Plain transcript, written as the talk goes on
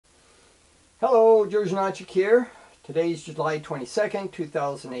Hello, George Notchik here. Today's July 22nd,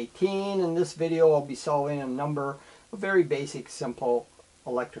 2018. In this video I'll be solving a number of very basic, simple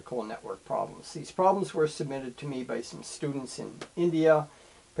electrical network problems. These problems were submitted to me by some students in India.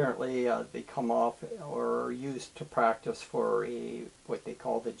 Apparently they come off or are used to practice for what they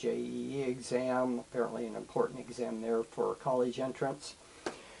call the JEE exam, apparently an important exam there for college entrance.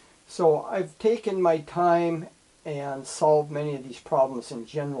 So I've taken my time and solve many of these problems in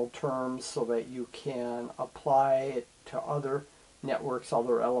general terms so that you can apply it to other networks,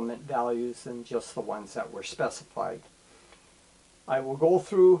 other element values than just the ones that were specified. I will go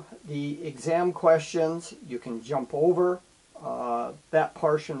through the exam questions. You can jump over that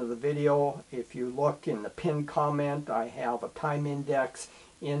portion of the video. If you look in the pinned comment, I have a time index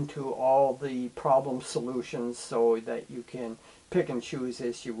into all the problem solutions so that you can pick and choose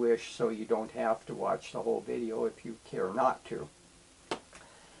as you wish, so you don't have to watch the whole video if you care not to.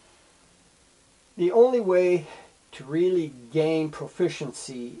 The only way to really gain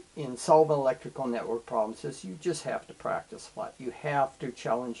proficiency in solving electrical network problems is you just have to practice a lot. You have to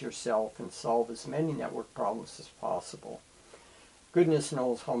challenge yourself and solve as many network problems as possible. Goodness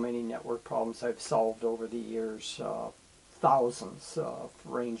knows how many network problems I've solved over the years, thousands,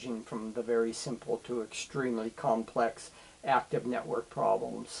 ranging from the very simple to extremely complex active network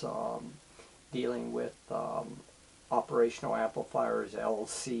problems, dealing with operational amplifiers,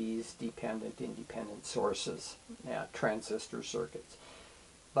 LCs, dependent, independent sources, transistor circuits.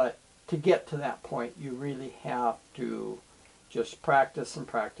 But to get to that point, you really have to just practice and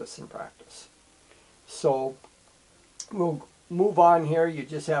practice and practice. So we'll move on here. You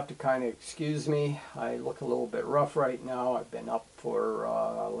just have to kind of excuse me. I look a little bit rough right now. I've been up for,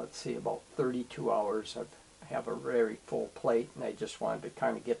 let's see, about 32 hours. I have a very full plate, and I just wanted to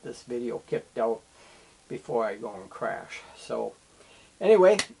kind of get this video kicked out before I go and crash. So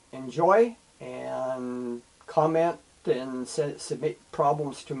anyway, enjoy and comment and submit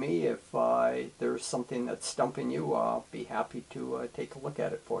problems to me. If there's something that's stumping you, I'll be happy to take a look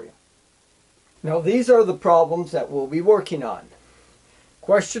at it for you. Now these are the problems that we'll be working on.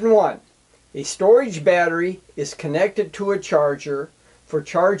 Question 1. A storage battery is connected to a charger for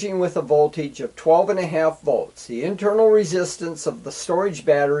charging with a voltage of 12.5 volts. The internal resistance of the storage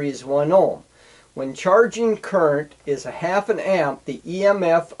battery is 1 ohm. When charging current is a 0.5 amp, the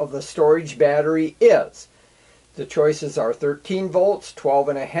EMF of the storage battery is. The choices are 13 volts,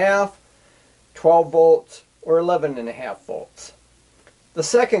 12.5, 12 volts, or 11.5 volts. The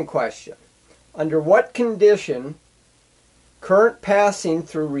second question. Under what condition current passing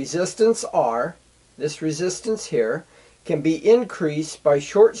through resistance R, this resistance here, can be increased by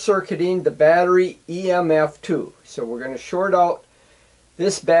short-circuiting the battery EMF2. So we're going to short out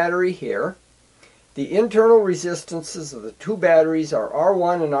this battery here. The internal resistances of the two batteries are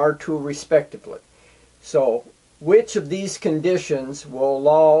R1 and R2 respectively. So which of these conditions will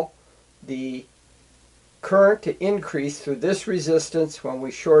allow the current to increase through this resistance when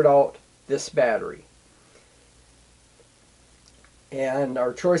we short out this battery? And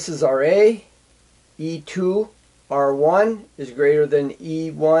our choices are A, E2, R1 is greater than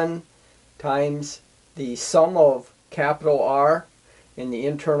E1 times the sum of capital R in the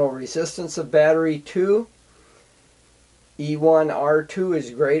internal resistance of battery 2. E1 R2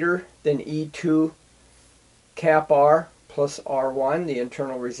 is greater than E2 cap R plus R1, the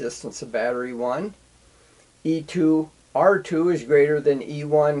internal resistance of battery 1. E2 R2 is greater than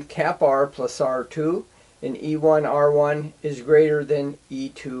E1 cap R plus R2, and E1 R1 is greater than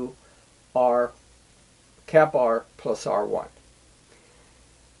E2 R cap R plus R1.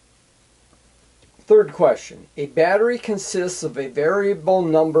 Third question. A battery consists of a variable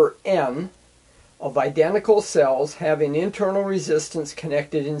number N of identical cells having internal resistance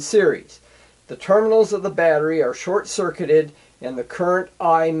connected in series. The terminals of the battery are short-circuited and the current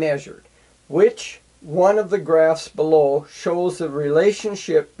I measured. Which one of the graphs below shows the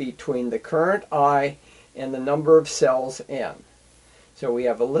relationship between the current I and the number of cells N? So we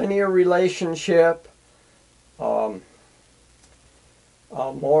have a linear relationship,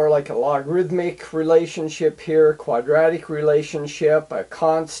 more like a logarithmic relationship here, quadratic relationship, a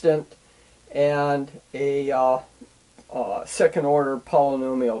constant, and a second order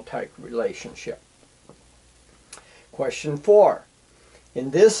polynomial type relationship. Question 4. In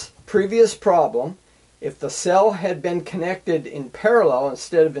this previous problem, if the cell had been connected in parallel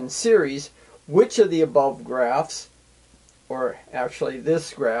instead of in series, which of the above graphs, or actually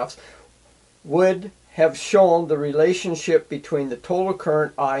this graphs, would have shown the relationship between the total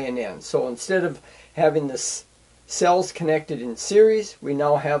current I and N? So instead of having the cells connected in series, we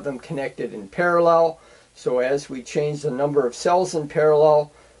now have them connected in parallel. So as we change the number of cells in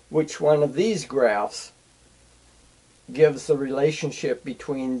parallel, which one of these graphs gives the relationship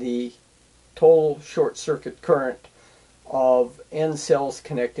between the total short circuit current of n cells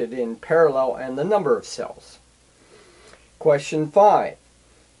connected in parallel and the number of cells. Question 5.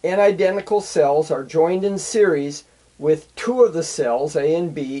 N identical cells are joined in series with two of the cells, A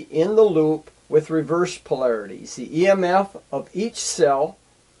and B, in the loop with reverse polarities. The EMF of each cell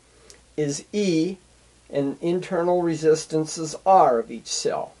is E and internal resistances R of each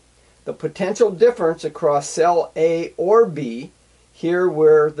cell. The potential difference across cell A or B, here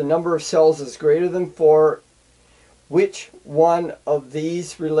where the number of cells is greater than 4, which one of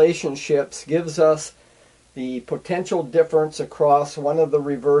these relationships gives us the potential difference across one of the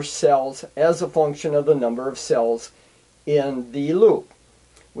reverse cells as a function of the number of cells in the loop?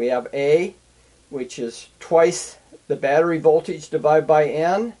 We have A, which is twice the battery voltage divided by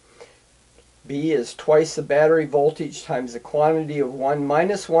N. B is twice the battery voltage times the quantity of 1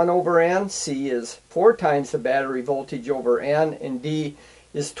 minus 1 over N. C is 4 times the battery voltage over N. And D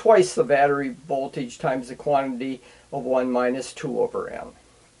is twice the battery voltage times the quantity of 1 minus 2 over N.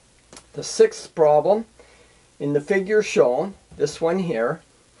 The sixth problem, in the figure shown, this one here,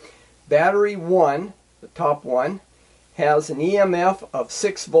 battery 1, the top one, has an EMF of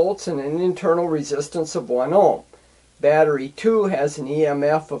 6 volts and an internal resistance of 1 ohm. Battery 2 has an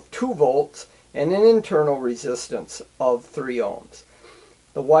EMF of 2 volts and an internal resistance of 3 ohms.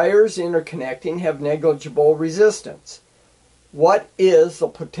 The wires interconnecting have negligible resistance. What is the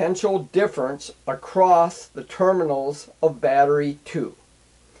potential difference across the terminals of battery 2?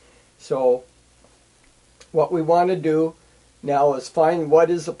 So what we want to do now is find what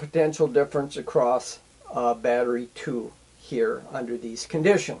is the potential difference across battery 2 here under these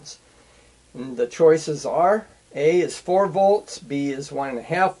conditions. And the choices are A is 4 volts, B is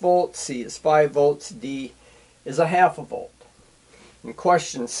 1.5 volts, C is 5 volts, D is 0.5 volt. In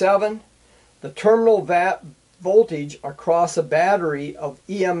question 7, the terminal voltage across a battery of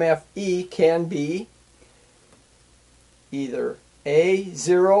EMF E can be either A,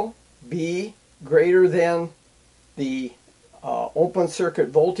 0, B, greater than the open circuit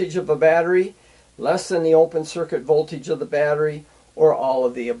voltage of a battery, less than the open circuit voltage of the battery, or all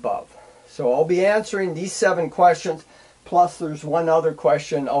of the above. So I'll be answering these 7 questions, plus there's one other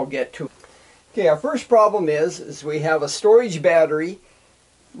question I'll get to. Okay, our first problem is we have a storage battery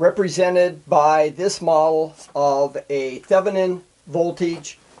represented by this model of a Thevenin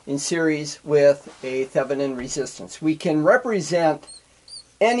voltage in series with a Thevenin resistance. We can represent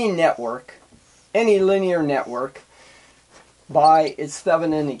any network, any linear network, by its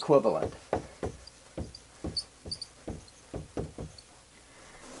Thevenin equivalent.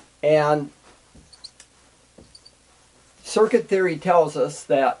 And circuit theory tells us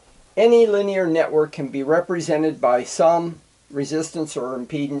that any linear network can be represented by some resistance or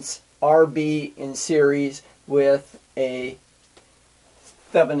impedance RB in series with a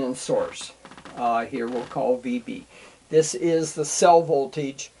Thevenin source. Here we'll call VB. This is the cell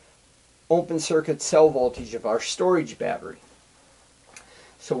voltage, open circuit cell voltage of our storage battery.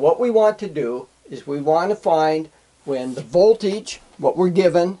 So what we want to do is we want to find when the voltage, what we're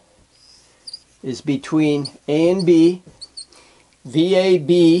given, is between A and B,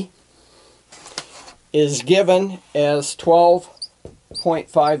 VAB is given as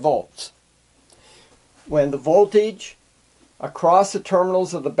 12.5 volts. When the voltage across the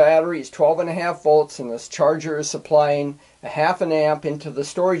terminals of the battery is 12.5 volts and this charger is supplying a 0.5 amp into the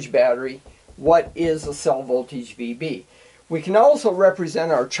storage battery, what is the cell voltage VB? We can also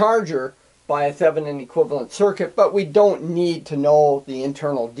represent our charger by a Thevenin equivalent circuit, but we don't need to know the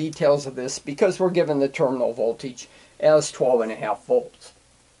internal details of this because we're given the terminal voltage as 12.5 volts.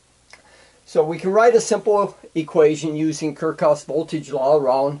 So we can write a simple equation using Kirchhoff's voltage law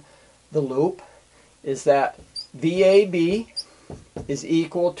around the loop, is that VAB is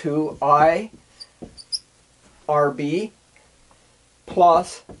equal to IRB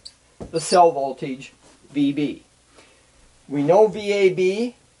plus the cell voltage VB. We know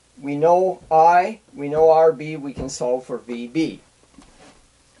VAB, we know I, we know RB, we can solve for VB.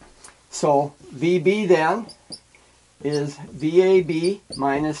 So VB then is VAB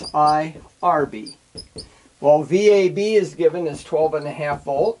minus IRB. Well, VAB is given as 12.5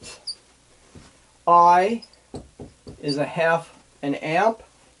 volts. I is 0.5 amp,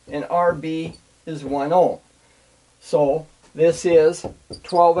 and RB is 1 ohm. So this is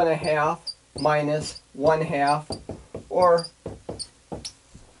 12.5 minus 1/2, or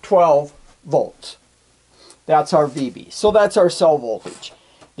 12 volts. That's our VB. So that's our cell voltage.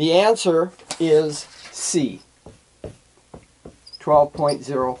 The answer is C,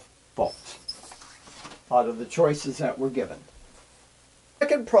 12.0 volts, out of the choices that were given.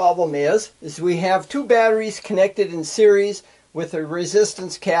 Second problem is we have two batteries connected in series with a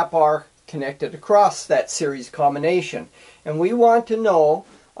resistance cap R connected across that series combination. And we want to know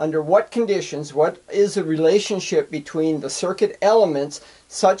under what conditions, what is the relationship between the circuit elements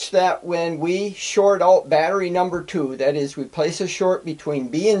such that when we short out battery number 2, that is, we place a short between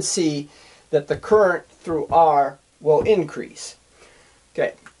B and C, that the current through R will increase.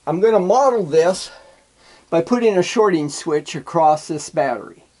 Okay, I'm going to model this by putting a shorting switch across this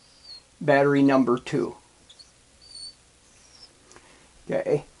battery number 2.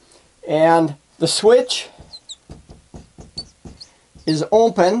 Okay, and the switch is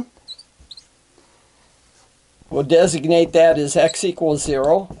open. We'll designate that as X equals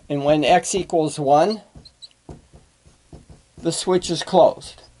 0, and when X equals 1, the switch is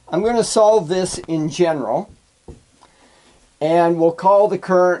closed. I'm going to solve this in general, and we'll call the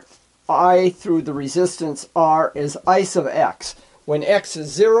current I through the resistance R as I sub X. When X is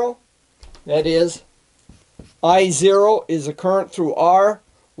 0, that is, I0 is a current through R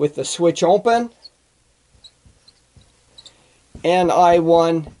with the switch open, and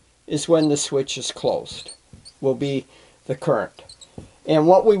I1 is when the switch is closed, will be the current. And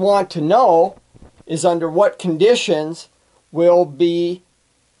what we want to know is under what conditions will be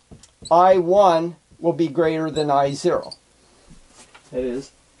I1 will be greater than I0. That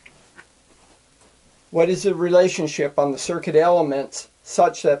is, what is the relationship on the circuit elements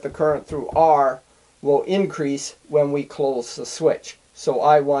such that the current through R will increase when we close the switch? So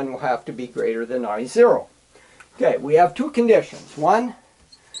I1 will have to be greater than I0. Okay, we have two conditions. One,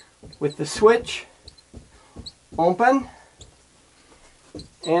 with the switch open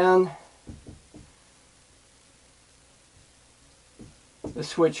and the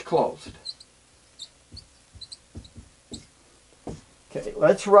switch closed. Okay,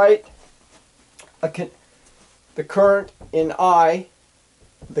 let's write the current in I,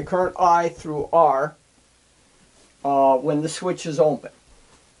 the current I through R when the switch is open.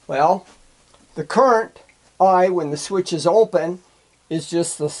 Well, the current I when the switch is open is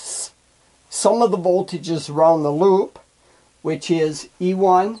just the sum of the voltages around the loop, which is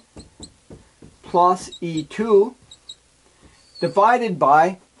E1 plus E2 divided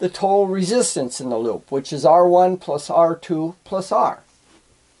by the total resistance in the loop, which is R1 plus R2 plus R.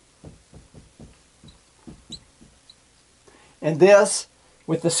 And this,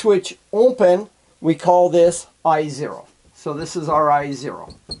 with the switch open, we call this I0. So this is our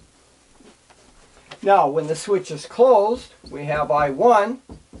I0. Now, when the switch is closed, we have I1,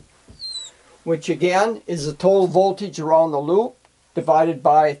 which again is the total voltage around the loop divided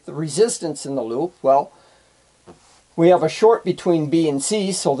by the resistance in the loop. Well, we have a short between B and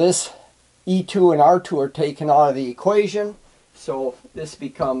C, so this E2 and R2 are taken out of the equation. So this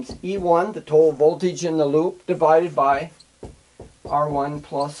becomes E1, the total voltage in the loop, divided by R1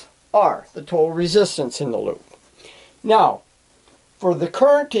 plus R, the total resistance in the loop. Now, for the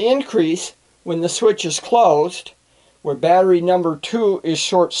current to increase when the switch is closed, where battery number 2 is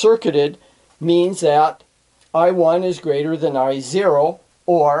short-circuited, means that I1 is greater than I0,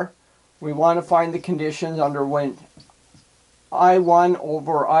 or we want to find the conditions under when I1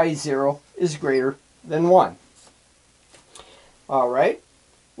 over I0 is greater than 1. Alright,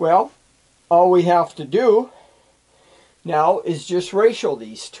 well, all we have to do now is just ratio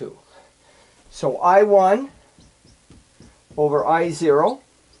these two. So I1 over I0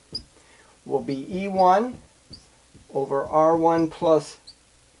 will be E1 over R1 plus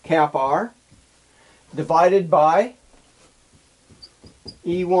cap R divided by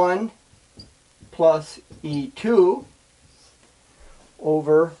E1 plus E2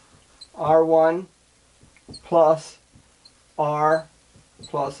 over R1 plus R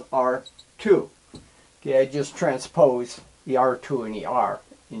plus R2. Okay, I just transpose the R2 and the R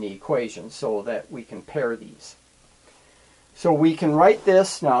in the equation so that we can pair these. So we can write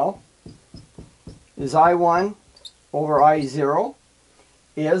this now as I1 over I0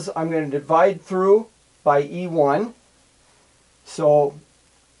 is, I'm going to divide through by E1. So,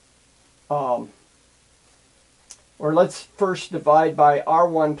 or let's first divide by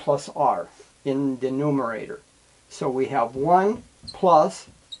R1 plus R in the numerator. So we have 1 plus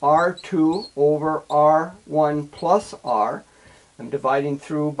R2 over R1 plus R. I'm dividing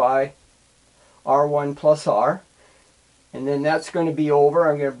through by R1 plus R. And then that's going to be over.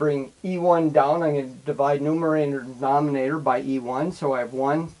 I'm going to bring E1 down. I'm going to divide numerator and denominator by E1. So I have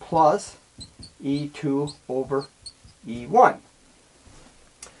 1 plus E2 over E1.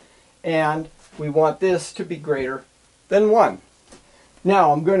 And we want this to be greater than 1.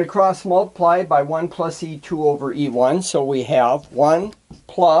 Now I'm going to cross multiply by 1 plus E2 over E1. So we have 1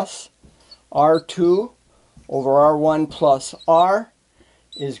 plus R2 over R1 plus R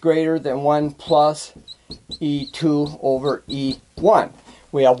is greater than 1 plus E2 over E1.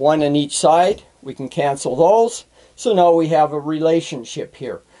 We have 1 on each side. We can cancel those. So now we have a relationship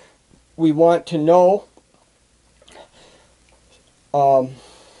here. We want to know, so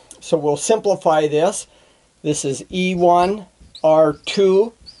we'll simplify this. This is E1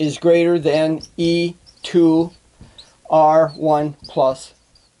 R2 is greater than E2 R1 plus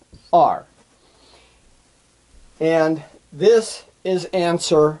R. And this is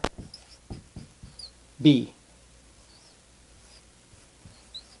answer B,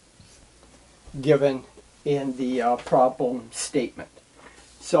 given in the problem statement.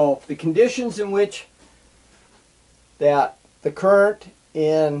 So the conditions in which that the current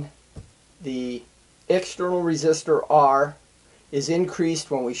in the external resistor R is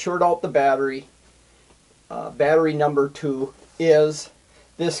increased when we short out the battery, battery number 2, is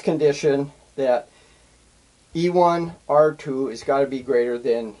this condition that E1 R2 has got to be greater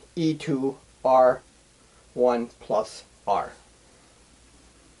than E2 R1 plus R.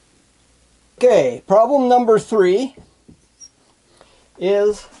 Okay, problem number 3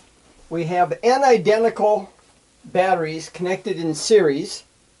 is we have n identical batteries connected in series,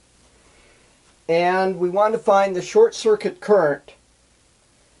 and we want to find the short circuit current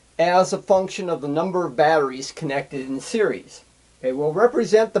as a function of the number of batteries connected in series. Okay, we'll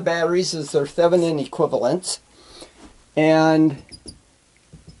represent the batteries as their Thevenin equivalents, and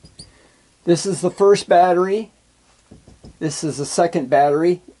this is the first battery, this is the second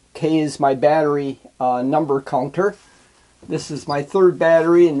battery. K is my battery number counter. This is my third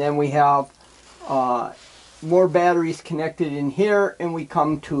battery, and then we have more batteries connected in here, and we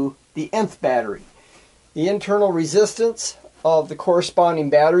come to the nth battery. The internal resistance of the corresponding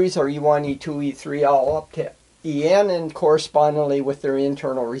batteries are E1, E2, E3, all up to En, and correspondingly with their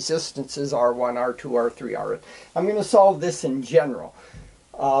internal resistances R1, R2, R3, Rn. I'm going to solve this in general.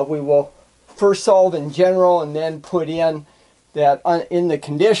 We will first solve in general and then put in that in the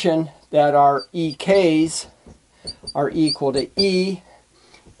condition that our EKs are equal to E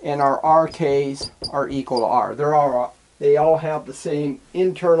and our RKs are equal to R. They all have the same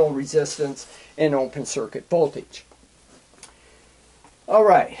internal resistance and open circuit voltage.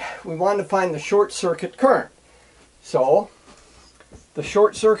 Alright, we want to find the short circuit current. So, the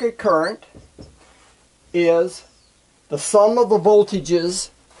short circuit current is the sum of the voltages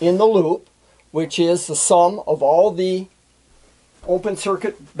in the loop, which is the sum of all the open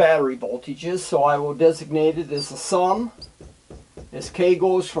circuit battery voltages. So I will designate it as the sum, as K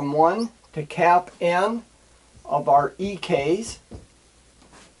goes from 1 to cap N of our EKs,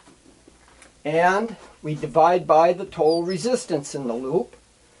 and we divide by the total resistance in the loop,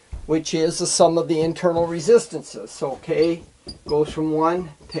 which is the sum of the internal resistances. So K goes from 1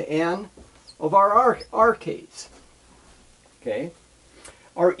 to N of our RKs. Okay.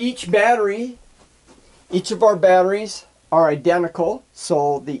 Each of our batteries are identical,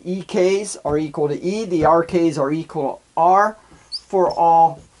 so the EKs are equal to E, the RKs are equal to R for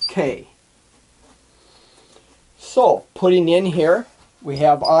all K. So, putting in here, we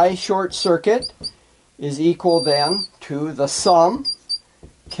have I short circuit is equal then to the sum,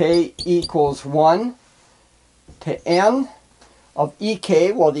 K equals 1 to N of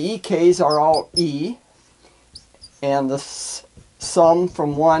EK. Well, the EKs are all E, and the sum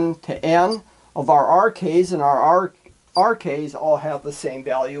from 1 to N of our RKs, and our RKs all have the same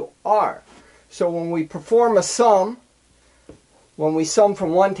value, R. So when we perform a sum, when we sum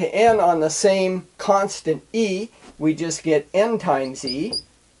from 1 to N on the same constant E, we just get N times E.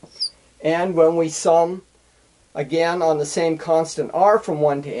 And when we sum again on the same constant R from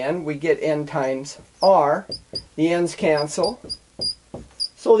 1 to N, we get N times R. The N's cancel.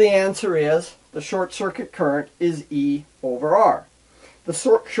 So the answer is the short circuit current is E over R. The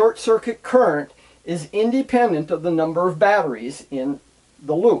short circuit current is independent of the number of batteries in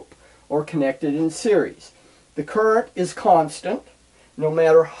the loop or connected in series. The current is constant no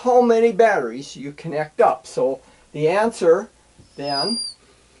matter how many batteries you connect up. So the answer then,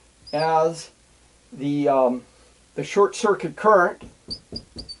 as the short circuit current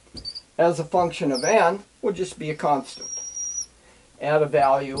as a function of N, will just be a constant at a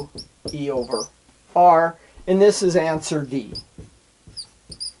value E over R, and this is answer D.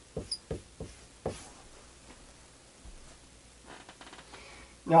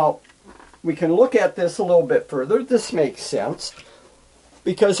 Now, we can look at this a little bit further. This makes sense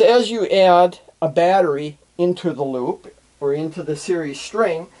because as you add a battery into the loop or into the series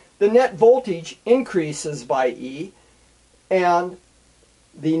string, the net voltage increases by E and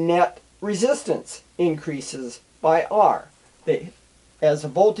the net resistance increases by R. As the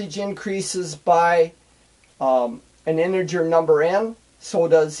voltage increases by an integer number N, so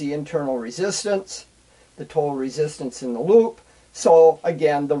does the internal resistance, the total resistance in the loop. So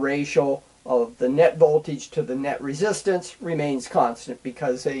again, the ratio of the net voltage to the net resistance remains constant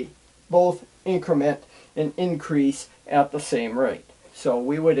because they both increment and increase at the same rate. So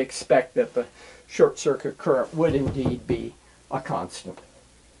we would expect that the short circuit current would indeed be a constant.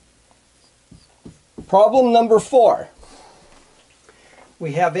 Problem number 4.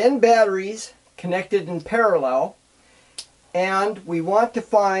 We have N batteries connected in parallel, and we want to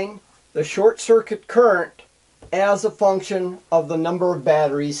find the short circuit current as a function of the number of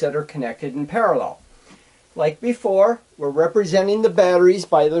batteries that are connected in parallel. Like before, we're representing the batteries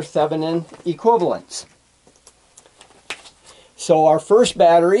by their Thevenin equivalents. So our first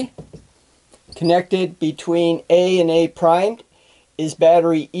battery connected between A and A primed is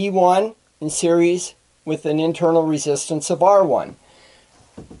battery E1 in series with an internal resistance of R1.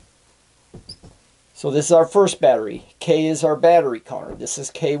 So this is our first battery. K is our battery counter. This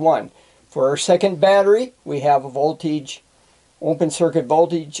is K1. For our second battery, we have a voltage, open circuit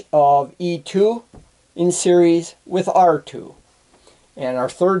voltage of E2 in series with R2. And our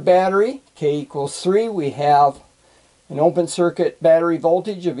third battery, K equals 3, we have an open circuit battery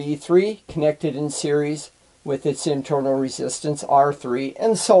voltage of E3 connected in series with its internal resistance R3,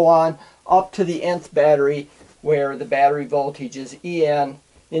 and so on up to the nth battery where the battery voltage is En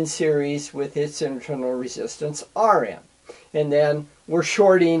in series with its internal resistance Rn. And then we're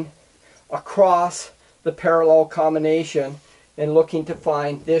shorting across the parallel combination and looking to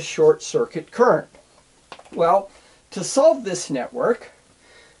find this short circuit current. Well, to solve this network,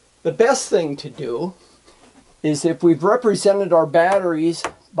 the best thing to do is, if we've represented our batteries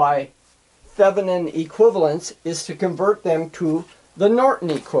by Thevenin equivalents, is to convert them to the Norton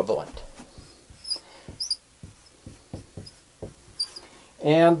equivalent.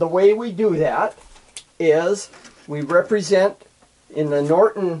 And the way we do that is we represent in the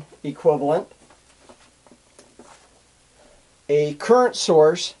Norton equivalent a current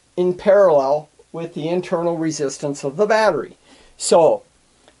source in parallel with the internal resistance of the battery. So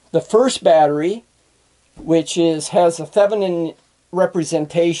the first battery, which has a Thevenin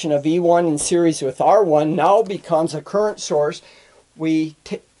representation of E1 in series with R1, now becomes a current source.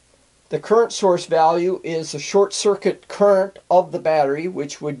 The current source value is the short circuit current of the battery,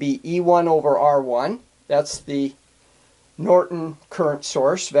 which would be E1 over R1. That's the Norton current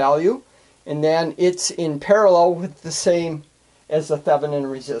source value. And then it's in parallel with the same as the Thevenin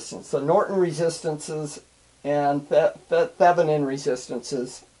resistance. The Norton resistances and Thevenin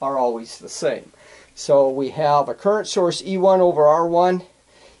resistances are always the same. So we have a current source E1 over R1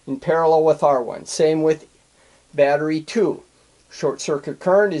 in parallel with R1. Same with battery 2. Short circuit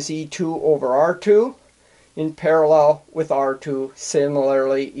current is E2 over R2 in parallel with R2.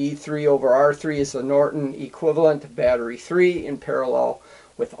 Similarly, E3 over R3 is the Norton equivalent of battery 3 in parallel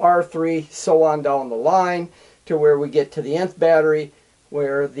with R3, so on down the line to where we get to the nth battery,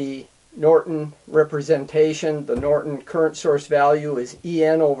 where the Norton representation, the Norton current source value, is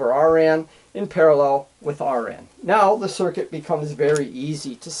En over Rn in parallel with Rn. Now the circuit becomes very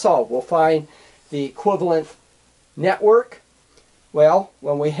easy to solve. We'll find the equivalent network. Well,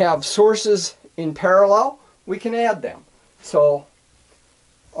 when we have sources in parallel, we can add them. So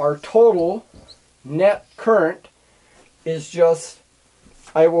our total net current is just,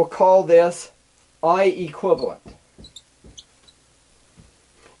 I will call this I equivalent.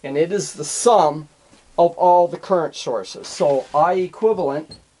 And it is the sum of all the current sources. So I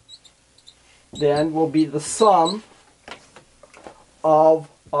equivalent then will be the sum of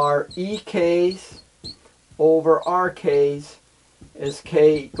our EKs over RKs as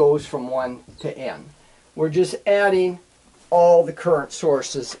K goes from 1 to N. We're just adding all the current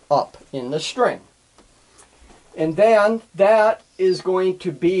sources up in the string. And then that is going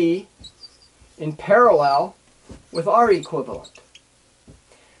to be in parallel with R equivalent.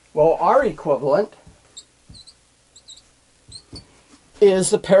 Well, R equivalent is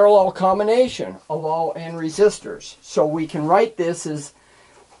the parallel combination of all N resistors. So we can write this as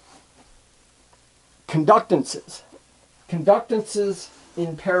conductances. Conductances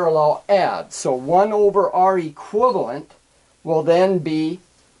in parallel add. So 1 over R equivalent will then be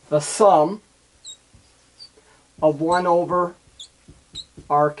the sum of 1 over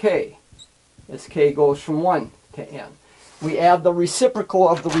RK as K goes from 1 to N. We add the reciprocal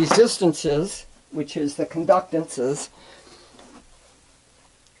of the resistances, which is the conductances,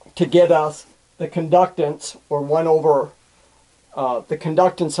 to get us the conductance, or 1 over the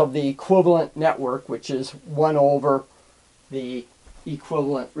conductance of the equivalent network, which is 1 over the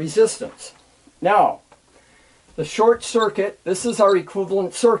equivalent resistance. Now, the short circuit, this is our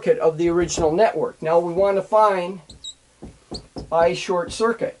equivalent circuit of the original network. Now we want to find I short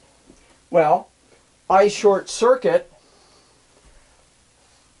circuit? Well, I short circuit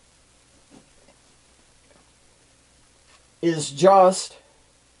is just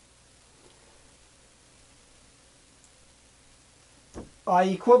I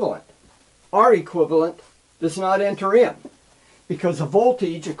equivalent. R equivalent does not enter in because the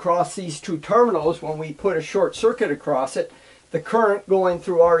voltage across these two terminals, when we put a short circuit across it, the current going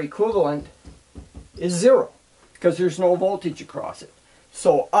through R equivalent is 0 because there's no voltage across it.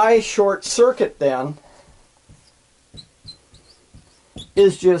 So I short circuit then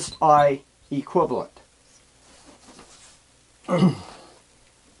is just I equivalent.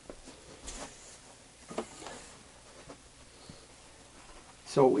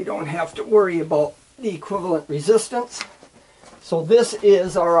 So we don't have to worry about the equivalent resistance. So this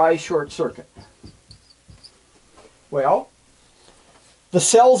is our I short circuit. Well, the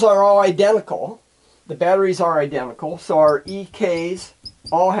cells are all identical. The batteries are identical. So our EKs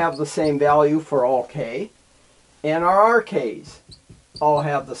all have the same value for all K. And our RKs all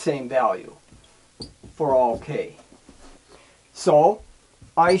have the same value for all K. So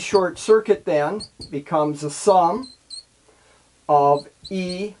I short circuit then becomes the sum of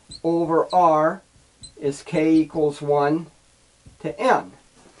E over R is K equals 1 to N.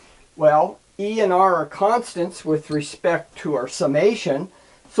 Well, E and R are constants with respect to our summation,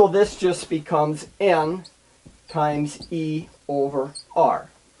 so this just becomes N times E over R.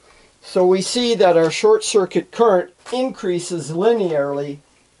 So we see that our short circuit current increases linearly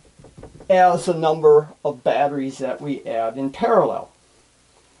as the number of batteries that we add in parallel.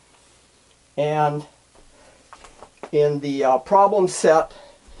 And in the problem set,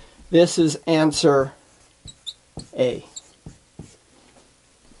 this is answer A.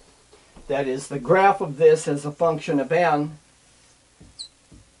 That is, the graph of this as a function of N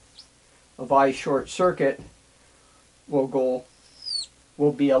of I short circuit will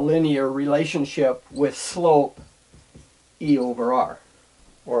be a linear relationship with slope E over R,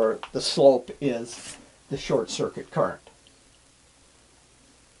 or the slope is the short circuit current.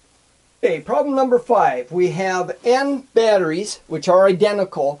 Okay, problem number 5. We have N batteries, which are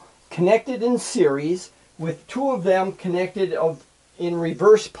identical, connected in series, with 2 of them connected in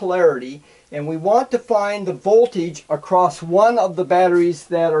reverse polarity, and we want to find the voltage across one of the batteries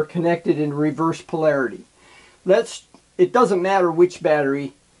that are connected in reverse polarity. It doesn't matter which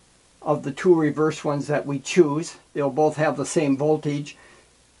battery of the 2 reverse ones that we choose. They'll both have the same voltage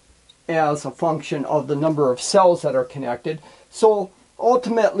as a function of the number of cells that are connected. So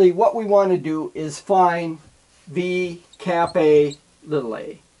ultimately, what we want to do is find V cap A little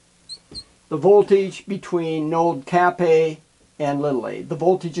a. The voltage between node cap A and little a. The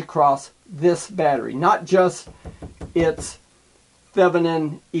voltage across this battery. Not just its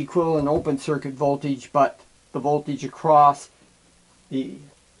Thevenin equivalent open circuit voltage, but the voltage across the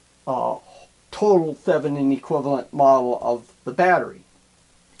total Thevenin equivalent model of the battery.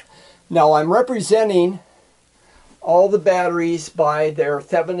 Now I'm representing all the batteries by their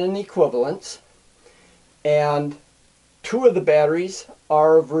Thevenin equivalents, and 2 of the batteries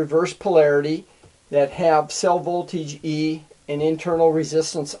are of reverse polarity that have cell voltage E and internal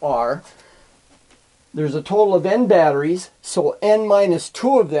resistance R. There's a total of N batteries, so N minus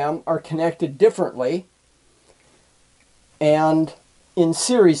 2 of them are connected differently and in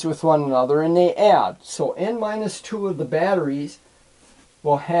series with one another, and they add. So N minus 2 of the batteries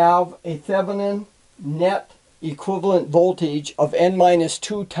will have a Thevenin net equivalent voltage of N minus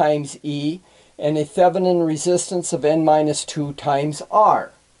 2 times E and a Thevenin resistance of N minus 2 times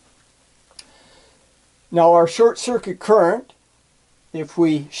R. Now our short circuit current, if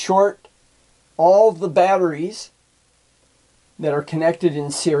we short all of the batteries that are connected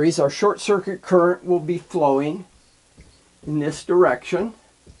in series, our short circuit current will be flowing in this direction.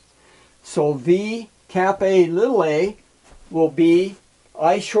 So V cap A little a will be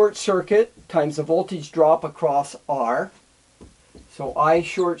I short circuit times the voltage drop across R. So I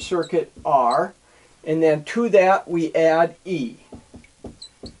short circuit R, and then to that we add E.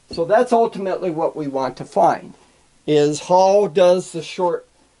 So that's ultimately what we want to find, is how does the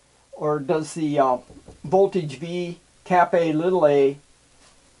voltage V cap A little a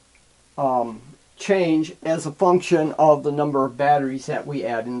change as a function of the number of batteries that we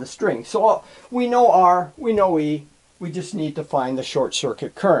add in the string. So we know R, we know E, we just need to find the short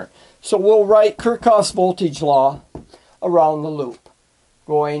circuit current. So we'll write Kirchhoff's voltage law around the loop,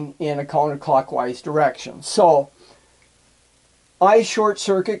 going in a counterclockwise direction. So I short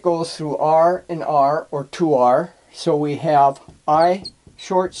circuit goes through R and R, or 2R. So we have I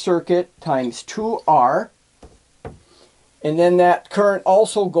short circuit times 2R. And then that current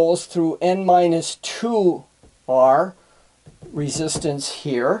also goes through N minus 2R, resistance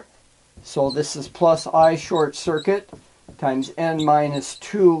here. So this is plus I short circuit times N minus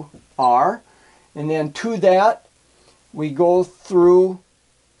 2R. And then to that, we go through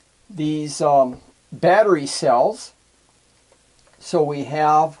these battery cells. So we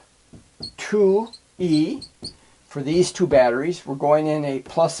have 2E for these two batteries. We're going in a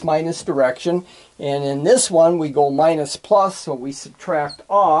plus minus direction. And in this one, we go minus plus, so we subtract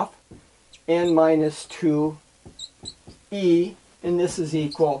off N minus 2E, and this is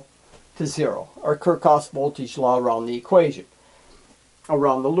equal to 0. Our Kirchhoff's voltage law around the equation,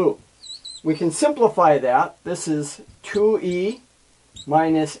 around the loop. We can simplify that. This is 2E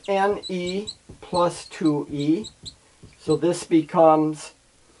minus NE plus 2E. So this becomes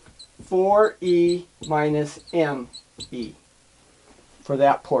 4E minus NE for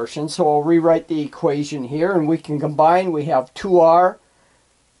that portion. So I'll rewrite the equation here, and we can combine. We have 2R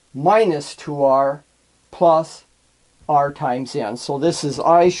minus 2R plus R times N. So this is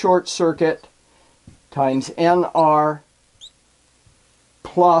I short circuit times NR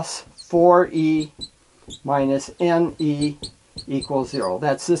plus 4E minus NE equals 0.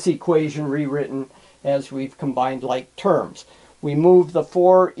 That's this equation rewritten as we've combined like terms. We move the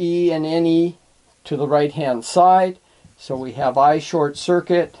 4E and NE to the right hand side. So we have I short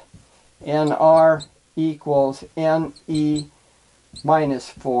circuit NR equals NE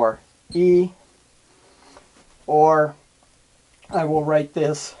minus 4E. Or I will write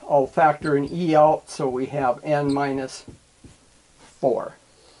this, I'll factor an E out, so we have N minus 4.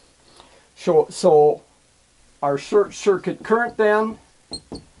 So our short circuit current then,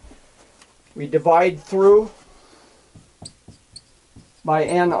 we divide through by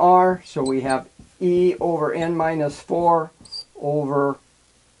NR, so we have E over N minus 4 over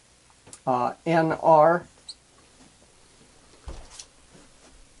NR.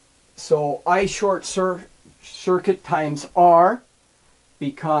 So I short circuit times R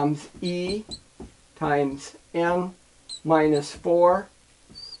becomes E times N minus 4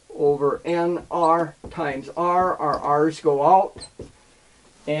 over NR times R. Our R's go out,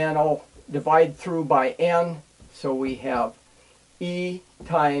 and I'll divide through by N, so we have E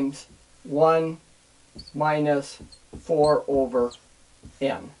times 1 minus 4 over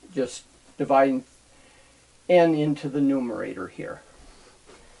N. Just dividing N into the numerator here.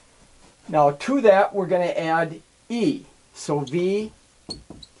 Now to that we're going to add E. So V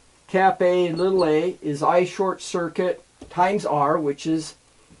cap A little a is I short circuit times R, which is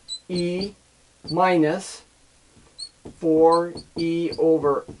E minus 4E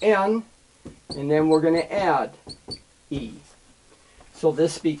over N, and then we're going to add E. So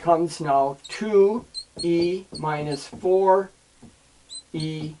this becomes now 2E minus 4E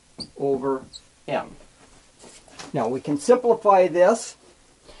over N. Now we can simplify this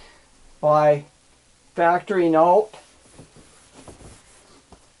by factoring out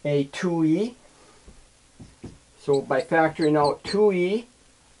a 2E. So by factoring out 2E,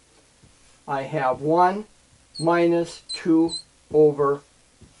 I have 1 minus 2 over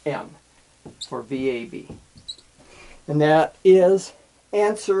N for VAB. And that is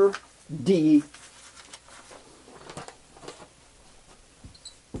answer D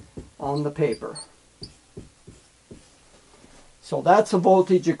on the paper. So that's a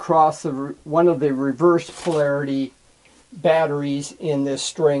voltage across one of the reverse polarity batteries in this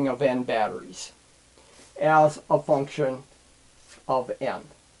string of N batteries as a function of N,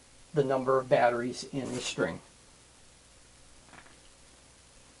 the number of batteries in the string.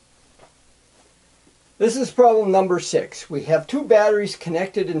 This is problem number 6. We have two batteries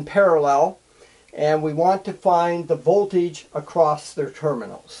connected in parallel, and we want to find the voltage across their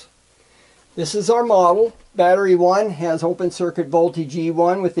terminals. This is our model. Battery 1 has open circuit voltage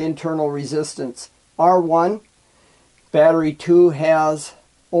E1 with internal resistance R1. Battery 2 has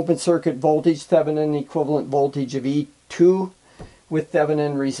open circuit voltage, Thevenin equivalent voltage of E2 with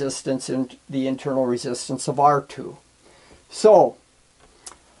Thevenin resistance and the internal resistance of R2. So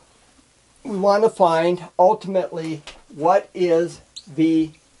we want to find ultimately what is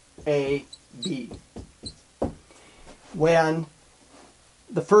VAB. When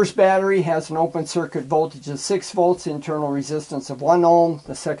the first battery has an open circuit voltage of 6 volts, internal resistance of 1 ohm.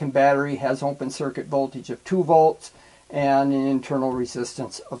 The second battery has open circuit voltage of 2 volts and an internal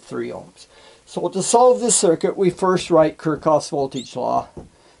resistance of 3 ohms. So to solve this circuit, we first write Kirchhoff's voltage law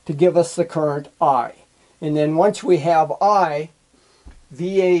to give us the current I. And then once we have I,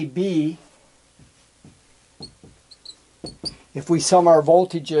 VAB, if we sum our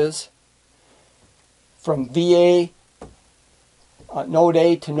voltages from VA node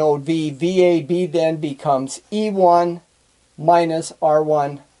A to node V, VAB then becomes E1 minus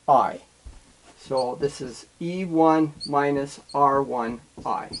R1I. So this is E1 minus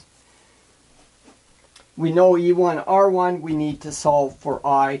R1I. We know E1, R1, we need to solve for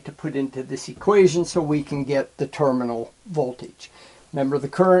I to put into this equation so we can get the terminal voltage. Remember the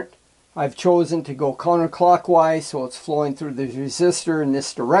current, I've chosen to go counterclockwise, so it's flowing through the resistor in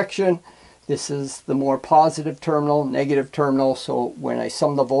this direction. This is the more positive terminal, negative terminal, so when I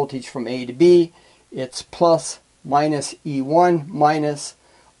sum the voltage from A to B, it's plus minus E1 minus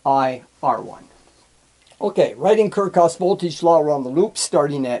I R1. Okay, writing Kirchhoff's voltage law around the loop,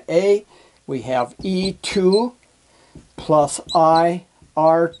 starting at A, we have E2 plus I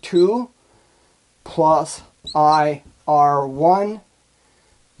R2 plus I R1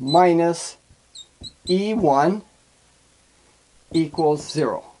 minus E1 equals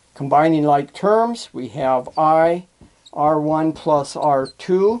 0. Combining like terms, we have I R1 plus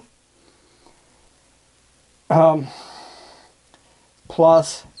R2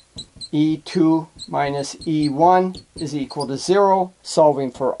 plus E2 minus E1 is equal to 0. Solving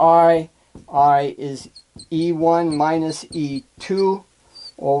for I is E1 minus E2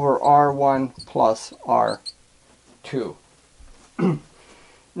 over R1 plus R2.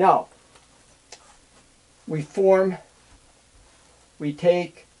 Now, we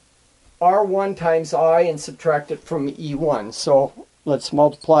take R1 times I and subtract it from E1. So let's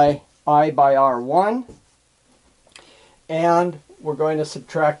multiply I by R1, and we're going to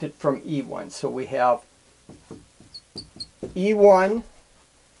subtract it from E1. So we have E1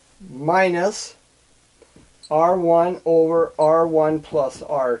 minus R1 over R1 plus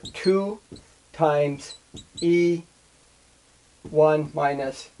R2 times E1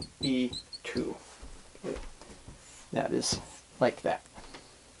 minus E2. That is like that.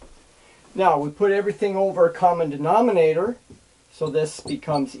 Now we put everything over a common denominator, so this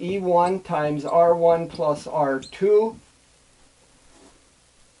becomes E1 times R1 plus R2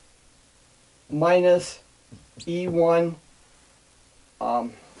 minus E1 or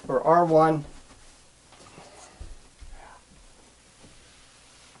R1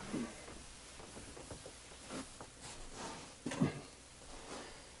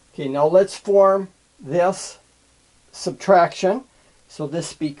 Okay, now let's form this subtraction. So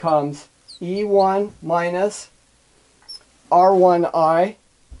this becomes E1 minus R1I,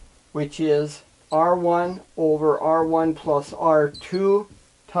 which is R1 over R1 plus R2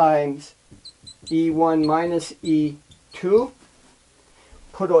 times E1 minus E2.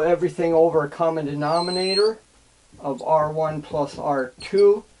 Put everything over a common denominator of R1 plus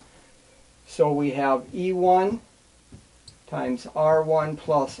R2. So we have E1 times R1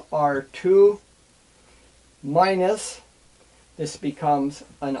 plus R2 minus, this becomes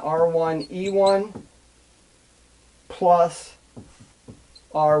an R1 E1 plus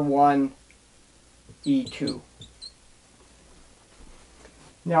R1 E2.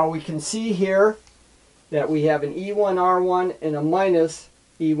 Now we can see here that we have an E1 R1 and a minus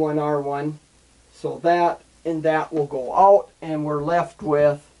E1 R1. So that and that will go out, and we're left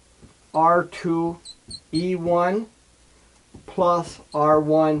with R2 E1 plus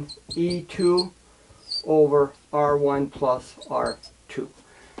R1 E2 over R1 plus R2.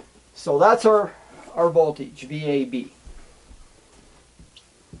 So that's our voltage, VAB,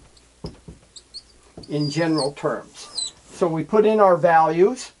 in general terms. So we put in our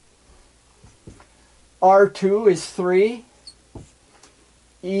values. R2 is 3,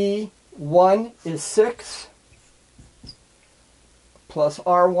 E1 is 6, plus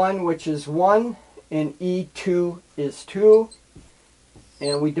R1, which is 1, and E2 is 2.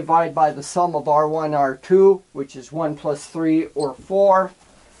 And we divide by the sum of R1, R2, which is 1 plus 3, or 4.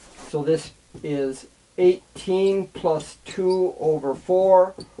 So this is 18 plus 2 over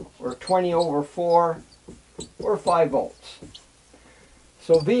 4, or 20 over 4, or 5 volts.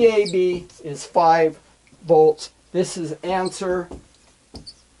 So VAB is 5 volts. This is answer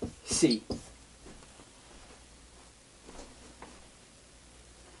C.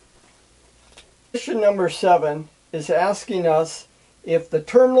 Question number 7 is asking us if the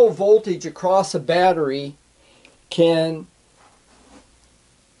terminal voltage across a battery, can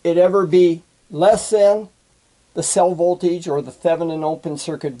it ever be less than the cell voltage or the Thevenin open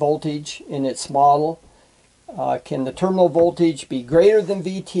circuit voltage in its model? Can the terminal voltage be greater than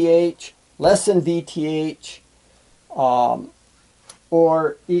VTH, less than VTH,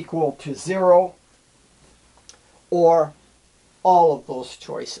 or equal to 0, or all of those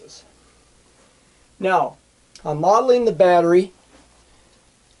choices? Now, I'm modeling the battery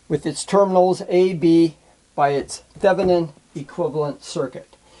with its terminals A, B by its Thevenin equivalent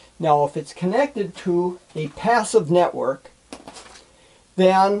circuit. Now, if it's connected to a passive network,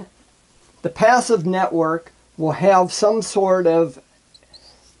 then the passive network will have some sort of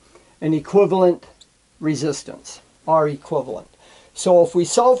an equivalent resistance, R equivalent. So if we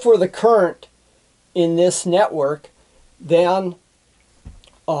solve for the current in this network, then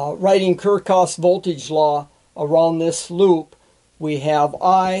writing Kirchhoff's voltage law around this loop, we have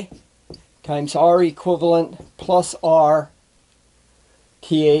I times R equivalent plus R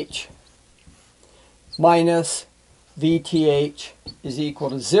TH minus VTH is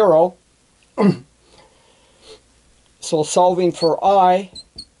equal to 0. So solving for I,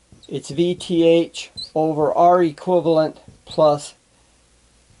 it's VTH over R equivalent plus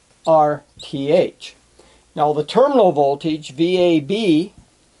RTH. Now the terminal voltage, VAB,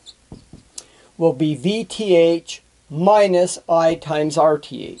 will be VTH minus I times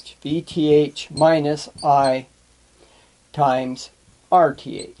RTH. VTH minus I times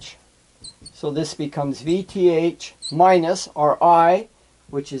RTH. So this becomes VTH minus RI,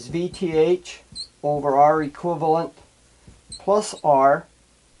 which is VTH over R equivalent plus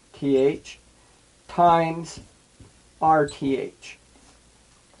RTH times RTH.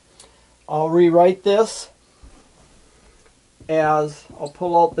 I'll rewrite this as, I'll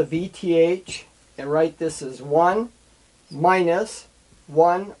pull out the VTH and write this as 1 minus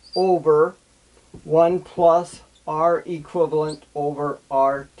 1 over 1 plus R equivalent over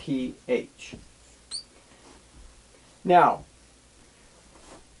RTH. Now,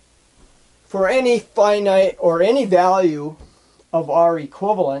 for any finite or any value of R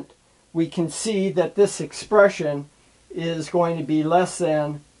equivalent, we can see that this expression is going to be less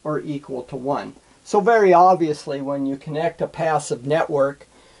than or equal to 1. So very obviously, when you connect a passive network,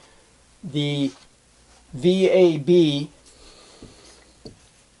 the VAB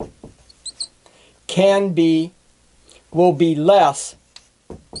will be less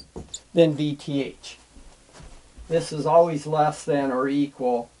than VTH. This is always less than or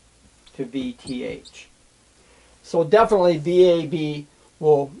equal to VTH. So definitely VAB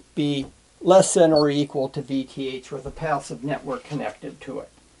will be less than or equal to VTH with a passive network connected to it.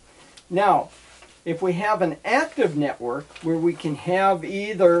 Now, if we have an active network where we can have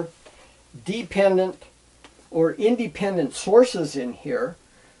either dependent or independent sources in here,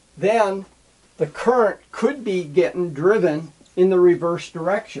 then the current could be getting driven in the reverse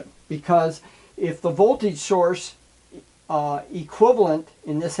direction, because if the voltage source equivalent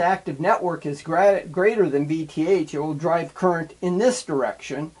in this active network is greater than VTH, it will drive current in this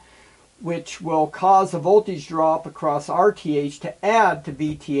direction, which will cause a voltage drop across RTH to add to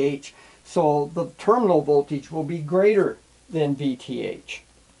VTH, so the terminal voltage will be greater than VTH.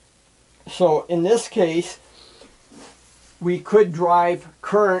 So in this case, we could drive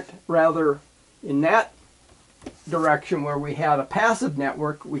current rather in that direction where we had a passive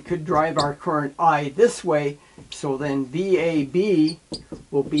network. We could drive our current I this way, so then VAB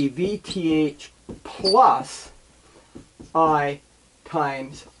will be VTH plus I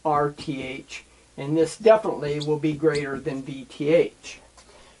times RTH, and this definitely will be greater than VTH.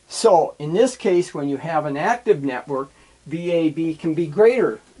 So in this case, when you have an active network, VAB can be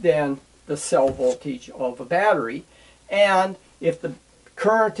greater than the cell voltage of a battery, and if the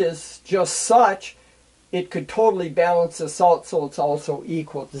current is just such, it could totally balance this out, so it's also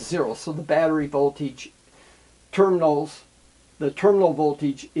equal to 0. So the battery voltage the terminal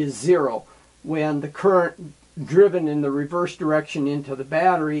voltage is 0 when the current driven in the reverse direction into the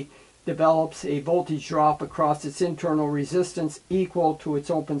battery develops a voltage drop across its internal resistance equal to its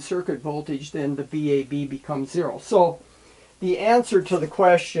open circuit voltage. Then the VAB becomes 0. So the answer to the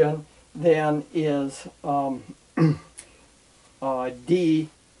question then is D,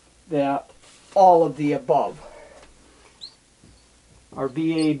 that all of the above. Our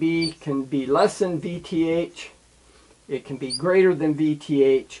VAB can be less than VTH, it can be greater than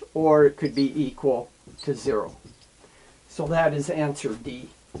VTH, or it could be equal to 0. So that is answer D.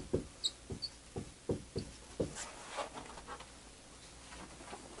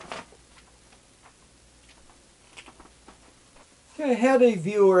 I had a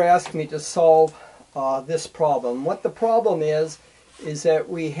viewer ask me to solve this problem. What the problem is that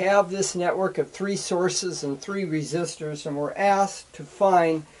we have this network of 3 sources and 3 resistors, and we're asked to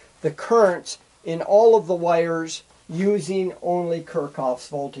find the currents in all of the wires using only Kirchhoff's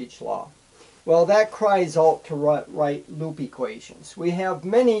voltage law. Well, that cries out to write loop equations. We have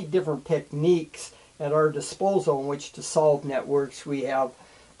many different techniques at our disposal in which to solve networks. We have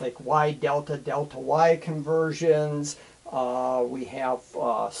like Y delta, delta Y conversions. We have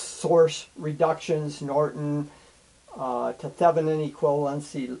source reductions, Norton to Thevenin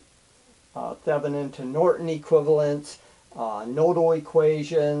equivalency, Thevenin to Norton equivalence, nodal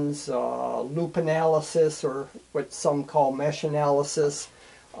equations, loop analysis, or what some call mesh analysis,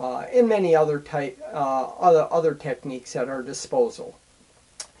 and many other techniques at our disposal.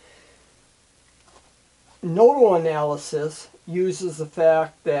 nodal analysis uses the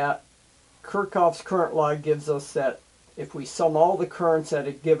fact that Kirchhoff's current law gives us that if we sum all the currents at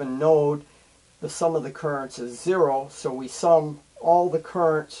a given node, the sum of the currents is 0. So we sum all the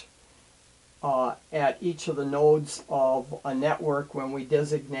currents at each of the nodes of a network when we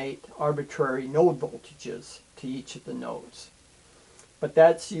designate arbitrary node voltages to each of the nodes. But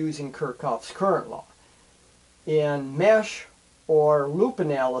that's using Kirchhoff's current law. In mesh or loop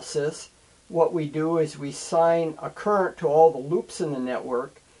analysis, what we do is we assign a current to all the loops in the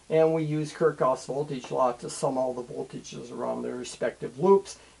network, and we use Kirchhoff's voltage law to sum all the voltages around their respective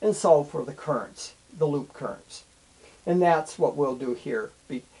loops and solve for the currents, the loop currents. And that's what we'll do here,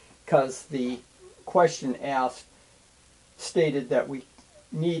 because the question asked stated that we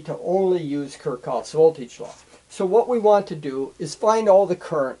need to only use Kirchhoff's voltage law. So what we want to do is find all the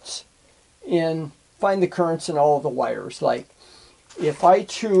currents in all of the wires. Like if I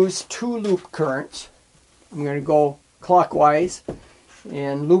choose 2 loop currents, I'm going to go clockwise.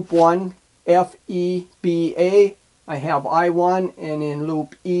 In loop 1, FEBA, I have I1, and in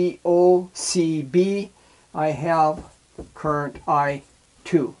loop EOCB, I have current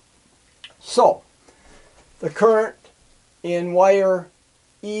I2. So, the current in wire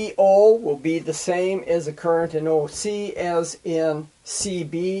EO will be the same as the current in OC as in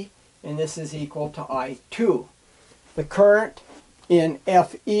CB, and this is equal to I2. The current in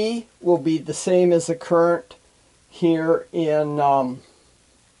FE will be the same as the current here in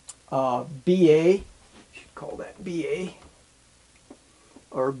BA, should call that BA,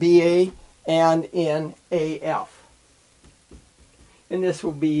 or BA, and in AF. And this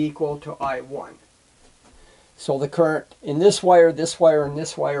will be equal to I1. So the current in this wire, and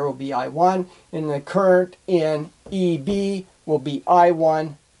this wire will be I1, and the current in EB will be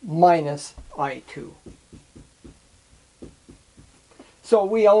I1 minus I2. So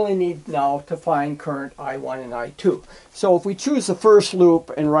we only need now to find current I1 and I2. So if we choose the first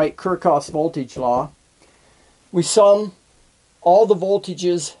loop and write Kirchhoff's voltage law, we sum all the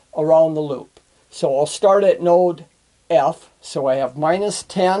voltages around the loop. So I'll start at node F. So I have minus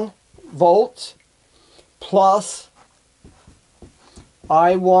 10 volts plus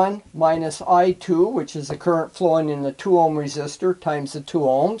I1 minus I2, which is the current flowing in the 2 ohm resistor times the 2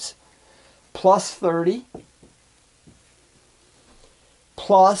 ohms, plus 30,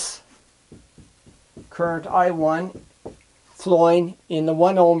 plus current I1 flowing in the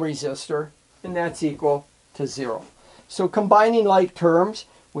 1 ohm resistor, and that's equal to 0. So combining like terms,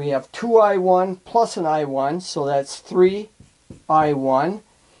 we have 2I1 plus an I1, so that's 3I1,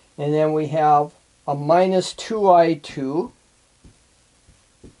 and then we have a minus 2I2,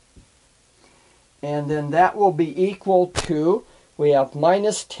 and then that will be equal to, we have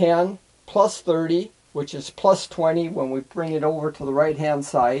minus 10 plus 30, which is plus 20. When we bring it over to the right hand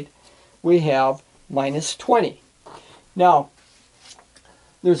side, we have minus 20. Now,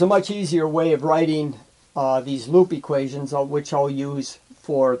 there's a much easier way of writing these loop equations, which I'll use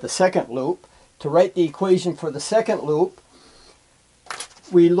for the second loop. To write the equation for the second loop,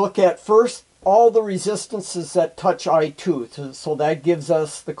 we look at first all the resistances that touch I2. So that gives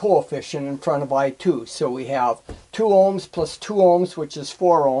us the coefficient in front of I2. So we have 2 ohms plus 2 ohms, which is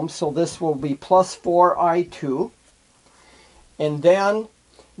 4 ohms. So this will be plus 4I2. And then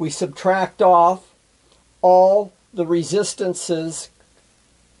we subtract off all the resistances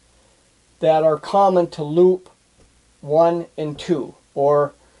that are common to loop 1 and 2,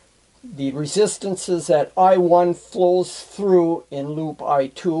 or the resistances that I1 flows through in loop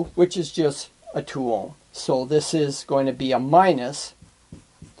I2, which is just a 2 ohm. So this is going to be a minus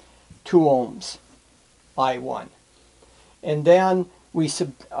 2 ohms I1. And then we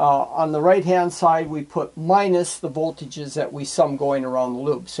on the right hand side we put minus the voltages that we sum going around the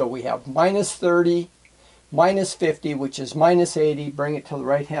loop. So we have minus 30, minus 50, which is minus 80, bring it to the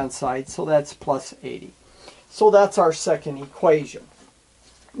right hand side, so that's plus 80. So that's our second equation.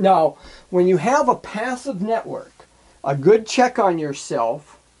 Now, when you have a passive network, a good check on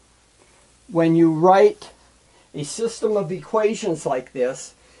yourself when you write a system of equations like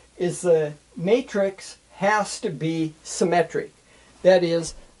this is the matrix has to be symmetric. That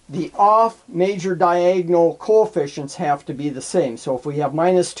is, the off major diagonal coefficients have to be the same. So if we have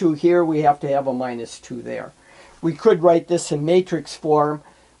minus 2 here, we have to have a minus 2 there. We could write this in matrix form.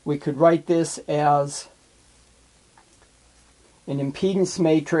 We could write this as an impedance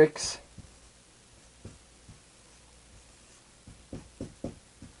matrix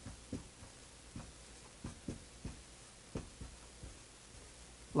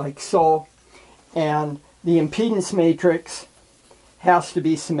like so, and the impedance matrix has to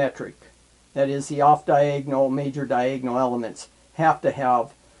be symmetric. That is, the off-diagonal, major diagonal elements have to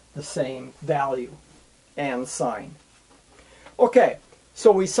have the same value. and sine. Okay,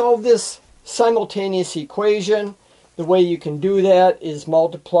 so we solve this simultaneous equation. The way you can do that is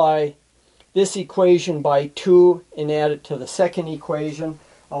multiply this equation by 2 and add it to the second equation.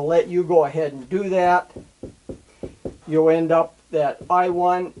 I'll let you go ahead and do that. You'll end up that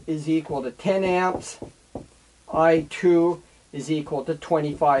I1 is equal to 10 amps, I2 is equal to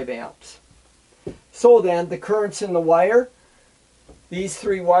 25 amps. So then the currents in the wire, these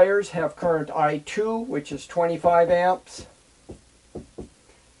three wires have current I2, which is 25 amps.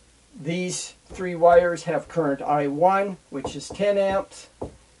 These three wires have current I1, which is 10 amps.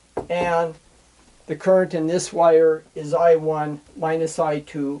 And the current in this wire is I1 minus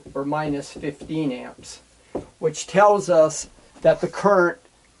I2, or minus 15 amps, which tells us that the current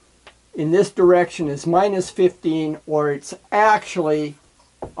in this direction is minus 15, or it's actually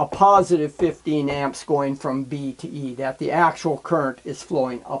a positive 15 amps going from B to E, that the actual current is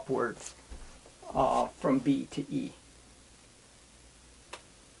flowing upwards from B to E.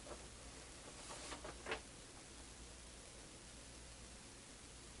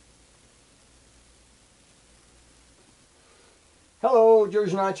 Hello,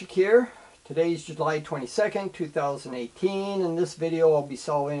 George Janachik here. Today's July 22nd, 2018. In this video I'll be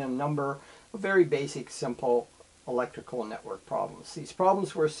solving a number of very basic, simple electrical network problems. These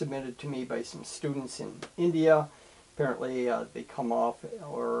problems were submitted to me by some students in India. Apparently they come off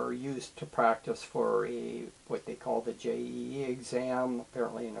or are used to practice for what they call the JEE exam,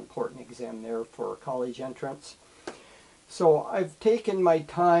 apparently an important exam there for college entrance. So I've taken my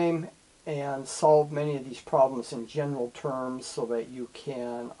time and solve many of these problems in general terms so that you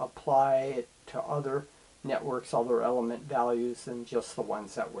can apply it to other networks, other element values than just the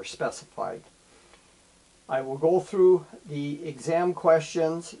ones that were specified. I will go through the exam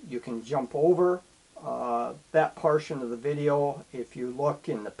questions. You can jump over that portion of the video. If you look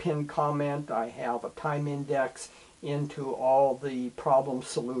in the pinned comment, I have a time index into all the problem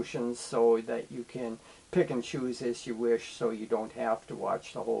solutions so that you can pick and choose as you wish, so you don't have to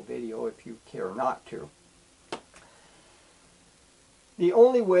watch the whole video if you care not to. The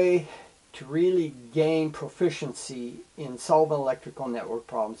only way to really gain proficiency in solving electrical network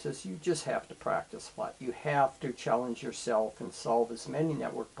problems is you just have to practice a lot. You have to challenge yourself and solve as many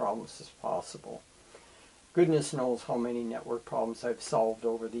network problems as possible. Goodness knows how many network problems I've solved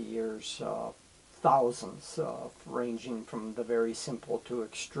over the years, thousands, ranging from the very simple to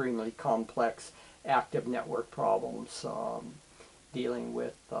extremely complex active network problems, dealing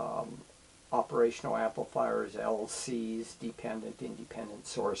with operational amplifiers, LCs, dependent, independent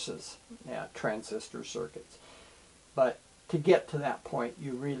sources, transistor circuits. But to get to that point,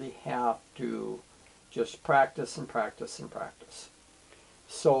 you really have to just practice and practice and practice.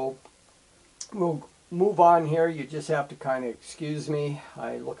 So we'll move on here. You just have to kind of excuse me.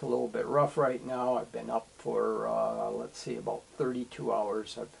 I look a little bit rough right now. I've been up for, let's see, about 32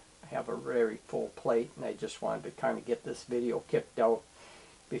 hours. I have a very full plate, and I just wanted to kind of get this video kicked out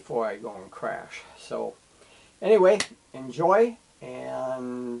before I go and crash. So anyway, enjoy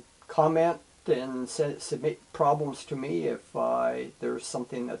and comment and submit problems to me. If there's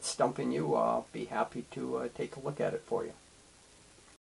something that's stumping you, I'll be happy to take a look at it for you.